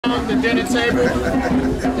The dinner table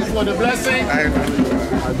for the blessing.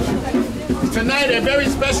 Tonight, a very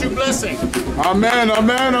special blessing. Amen,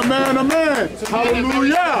 amen, amen, amen.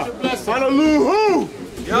 Hallelujah. Hallelujah.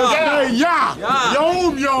 Yeah.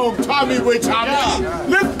 Yom Yom, Tommy with Tommy.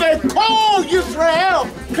 Let they call Israel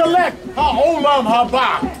collect her olam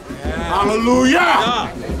haba. Hallelujah.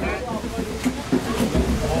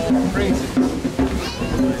 Praise it.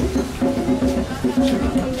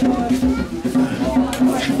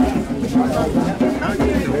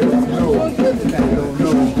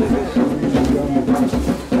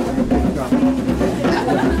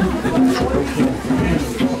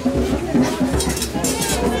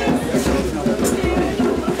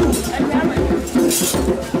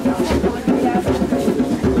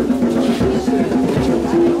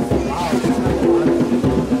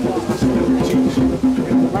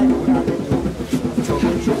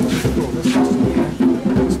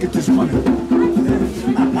 Let's get this money.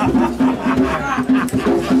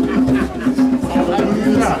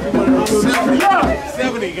 Hallelujah.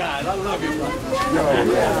 70 guys, I love you, brother.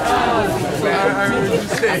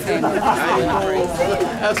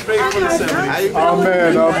 That's straight for the 70.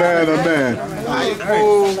 Amen, amen, amen.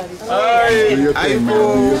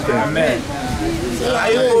 Amen.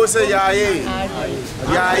 Say Yeah.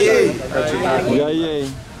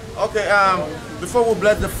 Okay, before we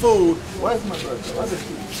bless the food, where's my brother?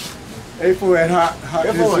 Afro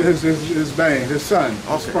had his vein, his son,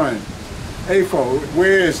 his friend. Afro,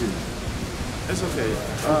 where is he? It's okay.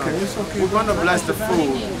 Okay, it's okay. We're going to bless the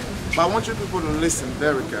food, but I want you people to listen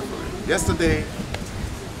very carefully. Yesterday,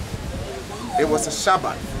 it was a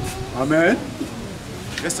Shabbat. Amen.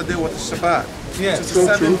 Yesterday was a Shabbat. Yes. It's So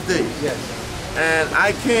the seventh true. day. Yes. And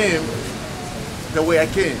I came the way I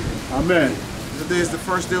came. Amen. Today is the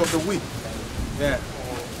first day of the week. Yeah.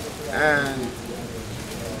 And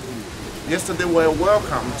yesterday we were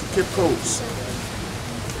welcome to Cape Coast.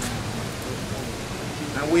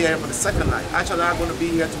 And we are here for the second night. Actually, I'm going to be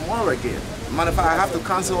here tomorrow again. Matter of fact, I have to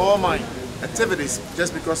cancel all my activities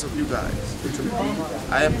just because of you guys.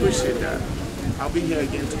 I appreciate that. I'll be here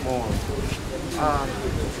again tomorrow.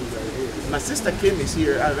 My sister Kim is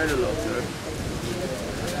here. I really love her.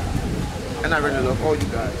 And I really love all you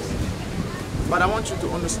guys. But I want you to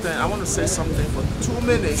understand, I want to say something for 2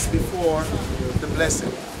 minutes before the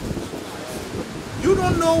blessing. You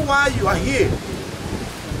don't know why you are here.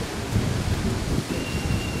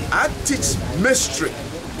 I teach mystery.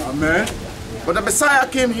 Amen. When the Messiah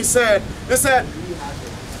came, they said,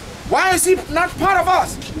 why is he not part of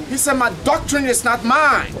us? He said, my doctrine is not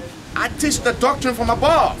mine. I teach the doctrine from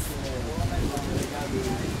above.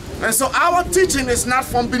 And so our teaching is not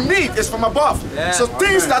from beneath, it's from above. Yeah. So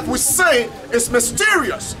things that we say is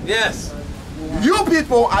mysterious. Yes. You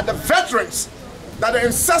people are the veterans that the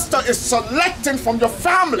ancestor is selecting from your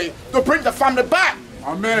family to bring the family back.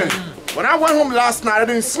 Amen. When I went home last night, I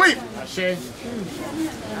didn't sleep.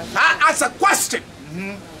 I asked a question.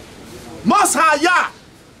 Most High Yah,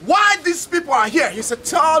 why these people are here? He said,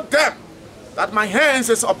 tell them that my hands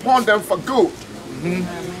is upon them for good.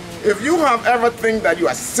 If you have everything that you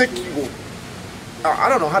are sick, you I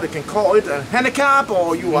don't know how they can call it, a handicap,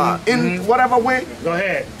 or you are in whatever way. Go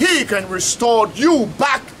ahead. He can restore you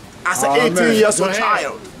back as an 18 years old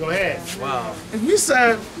child. Go ahead. Wow. And he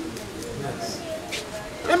said,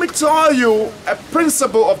 let me tell you a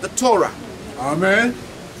principle of the Torah. Amen.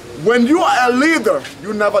 When you are a leader,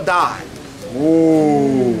 you never die.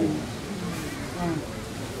 Oh.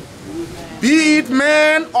 Be it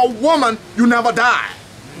man or woman, you never die.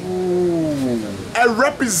 A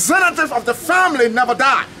representative of the family never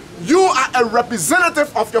die. You are a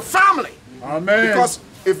representative of your family. Amen. Because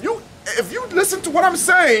if you listen to what I'm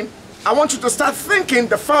saying, I want you to start thinking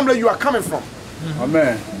the family you are coming from.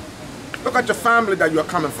 Amen. Look at your family that you are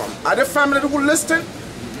coming from. Are they family who listen?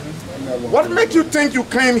 What makes you think you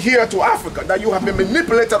came here to Africa, that you have been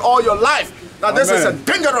manipulated all your life, that this is a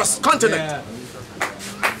dangerous continent? Yeah.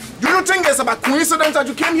 Do you think it's about coincidence that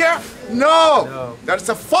you came here? No. There's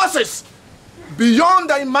a forces beyond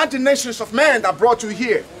the imaginations of man that brought you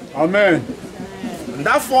here. Amen. And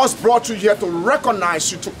that force brought you here to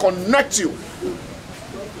recognize you, to connect you.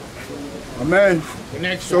 Amen.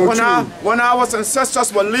 So When our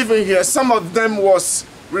ancestors were living here, some of them was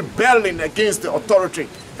rebelling against the authority,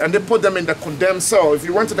 and they put them in the condemned cell. If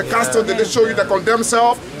you went to the castle, did they show you the condemned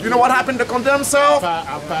cell? You know what happened to the condemned cell?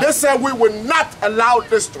 They said we will not allow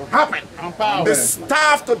this to happen. They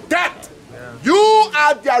starved to death. You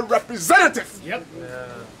are their representative. Yep.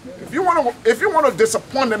 If you want to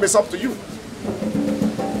disappoint them, it's up to you.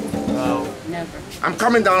 Wow. Now I'm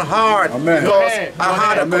coming down hard Amen. because I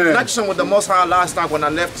had a Amen. connection with the Most High last night when I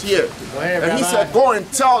left here. And he said, go and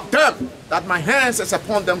tell them that my hands is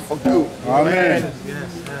upon them for good. Amen.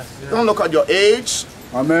 Don't look at your age.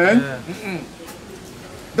 Amen.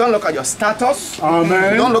 Don't look at your status.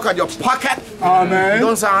 Amen. Don't look at your pocket. Amen.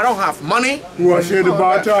 Don't say, I don't have money. Who are shared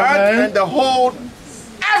about The earth Amen. and the whole,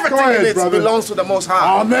 everything Go ahead, in it brother. belongs to the Most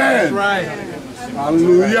High. Amen. Right. I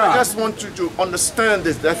Hallelujah. just want you to understand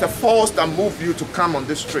this. There's a force that moved you to come on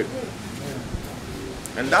this trip.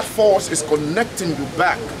 And that force is connecting you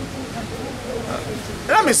back.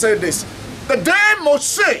 Let me say this. The day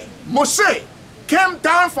Moshe came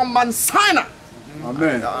down from Mount Sinai.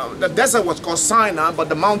 Amen. The desert was called Sinai, but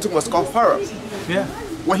the mountain was called Horeb. Yeah.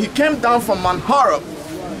 When he came down from Mount Horeb,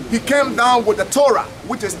 he came down with the Torah,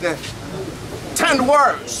 which is the 10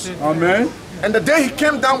 words. Amen. And the day he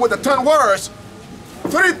came down with the 10 words,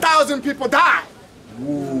 3,000 people died.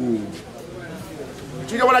 Ooh.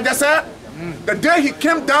 Did you hear what I just said? The day he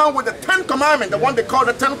came down with the 10 Commandments, the one they call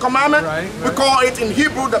the 10 Commandments, we call it in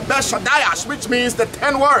Hebrew the Beshadayash, which means the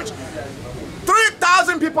 10 words.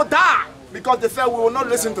 3,000 people died because they said, we will not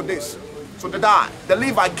listen to this. So they died. The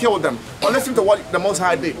Levite killed them. But listen to what the Most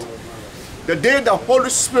High did. The day the Holy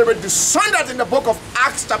Spirit descended in the book of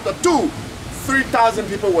Acts chapter 2, 3,000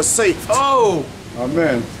 people were saved. Oh.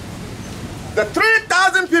 Amen. The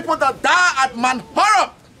 3,000 people that died at Mount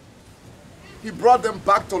Horeb, he brought them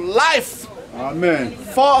back to life Amen.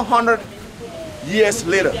 400 years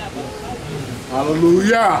later.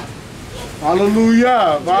 Hallelujah.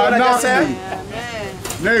 Hallelujah. what I just said?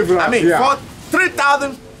 I mean,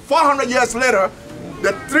 3,400 years later,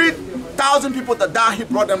 the 3,000 people that died, he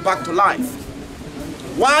brought them back to life.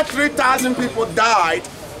 Why 3,000 people died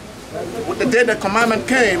with the day the commandment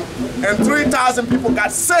came, and 3,000 people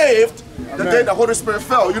got saved the day the Holy Spirit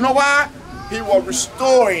fell? You know why? He was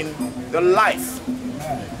restoring the life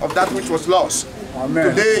of that which was lost. Amen.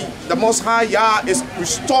 Today, the Most High Yah is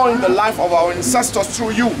restoring the life of our ancestors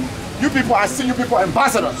through you. You people, I see you people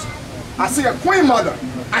ambassadors. I see a queen mother.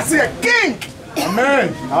 I see a king.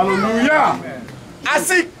 Amen. Hallelujah. I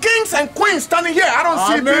see kings and queens standing here. I don't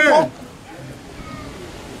see Amen. people.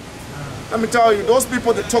 Let me tell you, those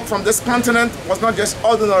people that took from this continent was not just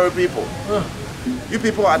ordinary people. You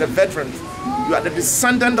people are the veterans. You are the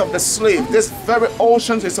descendant of the slave. This very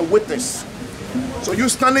ocean is a witness. So you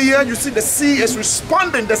standing here, you see the sea is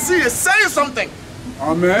responding. The sea is saying something.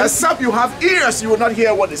 Amen. Except you have ears, you will not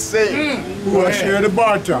hear what it's saying. Who are shared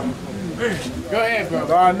about Go ahead, bro.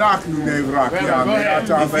 God, you name rock. Go ahead.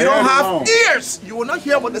 If you don't have ears, you will not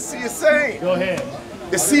hear what the sea is saying. Go ahead.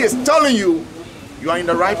 The sea is telling you you are in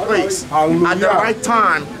the right place Hallelujah. at the right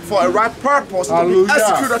time for a right purpose to Hallelujah. be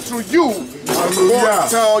executed through you. Hallelujah. Go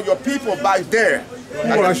and tell your people back there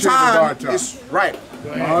that the time is right.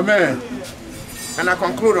 Amen. And I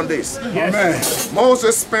conclude on this. Amen.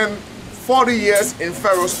 Moses spent 40 years in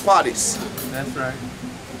Pharaoh's palace. That's right.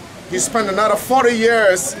 He spent another 40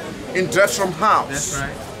 years in Jethro's house. That's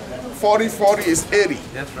right. 40 is 80.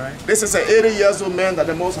 That's right. This is an 80 years old man that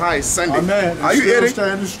the Most High is sending. Amen. Are you Still 80?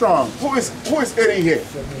 standing strong. Who is 80 here?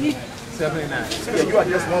 79. Yeah, you are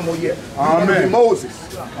just one more year. You're Amen. gonna be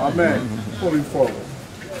Moses. Amen. Pulling forward.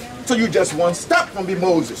 So you just one step from be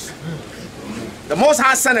Moses. The Most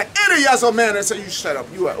High sent an 80 years old man and said, you shut up,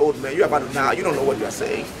 you are old man, you are about to die, you don't know what you are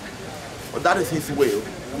saying. But that is his will,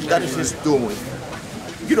 that is his doing.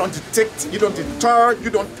 You don't detect, you don't deter, you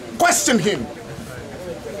don't question him.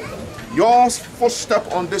 Your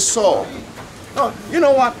footstep on this soil. Oh, you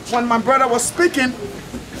know what, when my brother was speaking,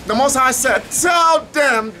 the Most High said, tell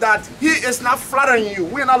them that he is not flattering you.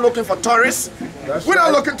 We're not looking for tourists. We're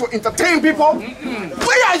not looking to entertain people. We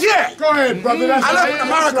are here. Go ahead, brother. That's I live right. in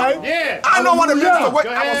America. That's right. Yeah. I know what it means to work. Go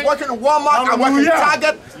I was ahead. working in Walmart, I work in Hallelujah.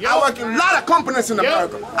 Target, I work in a lot of companies in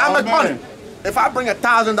America. I make Amen. money. If I bring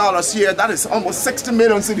 $1,000 here, that is almost 60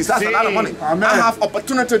 million cities. That's a lot of money. Amen. I have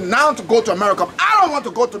opportunity now to go to America. I don't want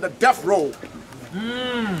to go to the death row.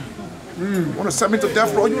 You want to send me to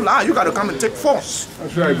death row? You lie. You got to come and take force.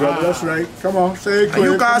 That's right, brother. That's right. Come on, say it And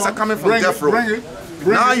clear. you guys Come are on. coming from Bring death it, row. Bring it.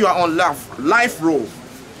 Bring Now it. you are on life row.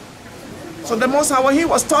 So the Most High, when he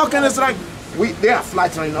was talking, it's like they are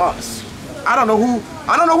flattering us. I don't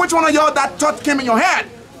know which one of y'all that thought came in your head.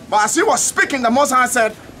 But as he was speaking, the Most High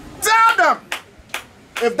said, tell them,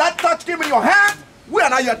 if that thought came in your head, we are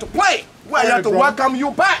not here to play. We are here to welcome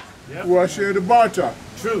you back. Who are shared about you?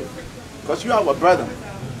 True. Because you are our brother.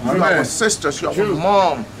 You are Amen. our sisters. You are our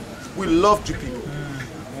mom. We loved you people.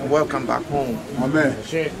 And welcome back home. Amen.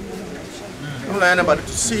 Shit. Don't let anybody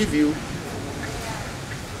deceive you.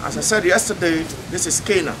 As I said yesterday, this is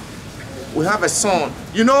Canaan. We have a son.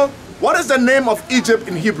 You know, what is the name of Egypt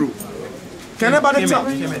in Hebrew? Can anybody tell?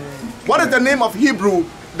 What is the name of Hebrew?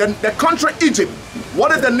 The country Egypt.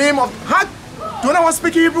 What is the name of? Huh? Do anyone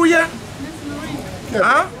speak Hebrew here?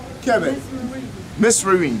 Huh? Kevin.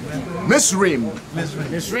 Misrim. Misrim.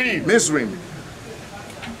 Misrim. Misrim.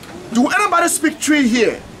 Do anybody speak tree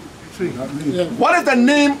here? Tree. Yeah. What is the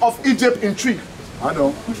name of Egypt in tree? I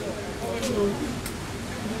don't.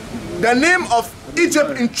 The name of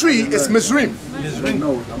Egypt in tree is Misrim.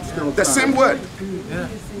 No, I'm still The same word. Yeah.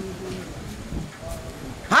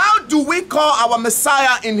 How do we call our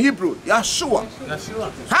Messiah in Hebrew? Yeshua.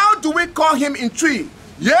 Yeshua. How do we call him in tree?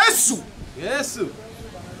 Yesu. Yes.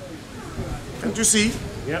 Can't you see?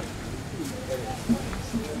 Yep.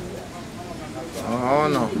 Oh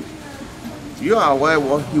no. You are aware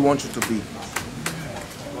what he wants you to be.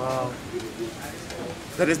 Wow.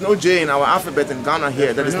 There is no J in our alphabet in Ghana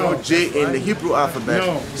here. There is no J in the Hebrew alphabet.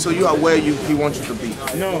 No. So you are where he wants you to be.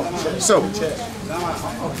 No. So,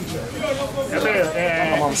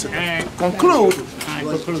 And conclude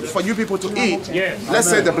conclude. for you people to eat. Yes. Let's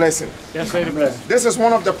say the blessing. Let's say the blessing. This is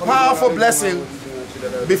one of the powerful blessings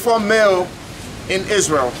before meal in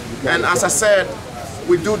Israel. And as I said,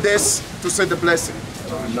 we do this to say the blessing.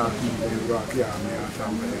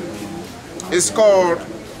 It's called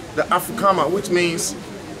the Afrikama, which means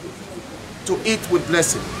to eat with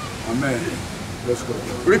blessing. Amen. Let's go.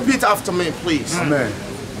 Repeat after me, please. Amen.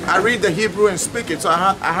 I read the Hebrew and speak it, so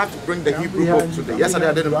I have to bring the Hebrew book today. Yesterday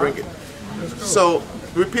I didn't bring it. So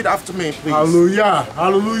repeat after me, please. Hallelujah.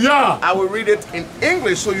 Hallelujah. I will read it in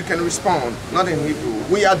English so you can respond, not in Hebrew.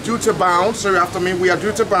 We are duty bound, say after me, we are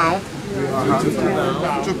duty bound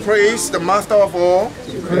to praise the Master of all,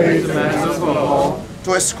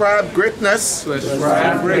 to ascribe greatness to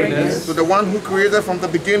the one who created from the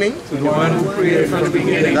beginning,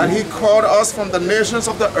 that he called us from the nations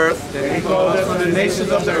of the earth,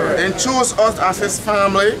 and chose us as his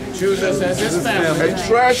family, a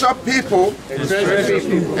treasure people,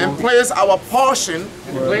 and placed our portion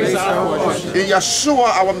in Yeshua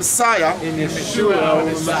our Messiah.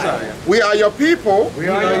 We are your people,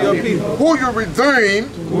 who you redeemed.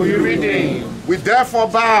 We therefore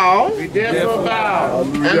bow and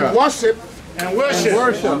worship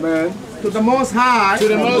Amen. to the Most High,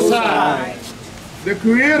 the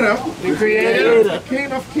Creator, the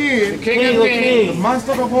King of Kings, the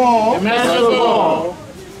Master of all,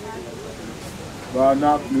 God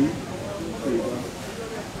knock me.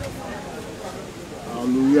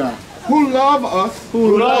 Hallelujah. who love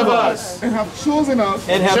us, and have chosen us,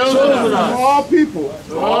 from all people,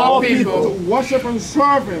 to worship and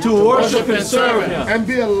serve Him, and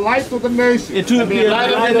be a light to the nation.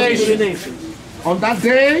 On that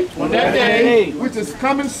day, which is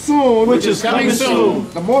coming soon,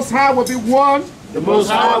 the Most High will be one.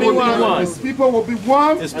 His people will be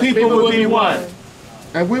one.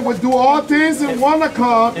 And we will do all things in one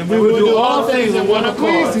accord.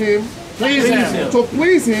 To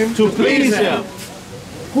please him.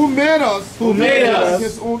 Who made us in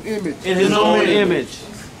his own image.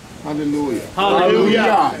 Hallelujah.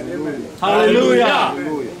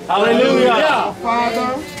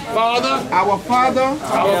 Our Father,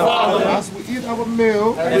 as we eat our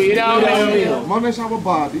meal, nourish our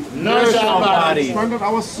body, strengthen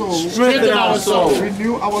our soul,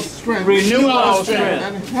 renew our strength,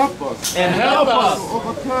 and help us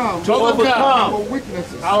to overcome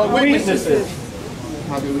our weaknesses.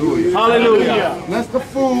 Hallelujah. Bless the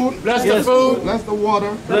food, bless the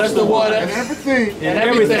water, and everything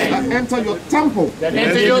that enter your temple.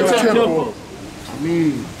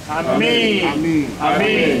 Amen.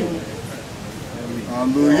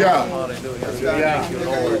 Hallelujah.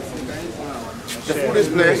 The food is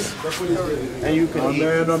blessed, and you can eat.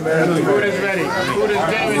 Amen. The food is ready. The food is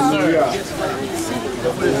damaged, sir. Hallelujah.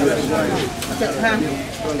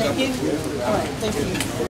 Thank you. All right, thank you.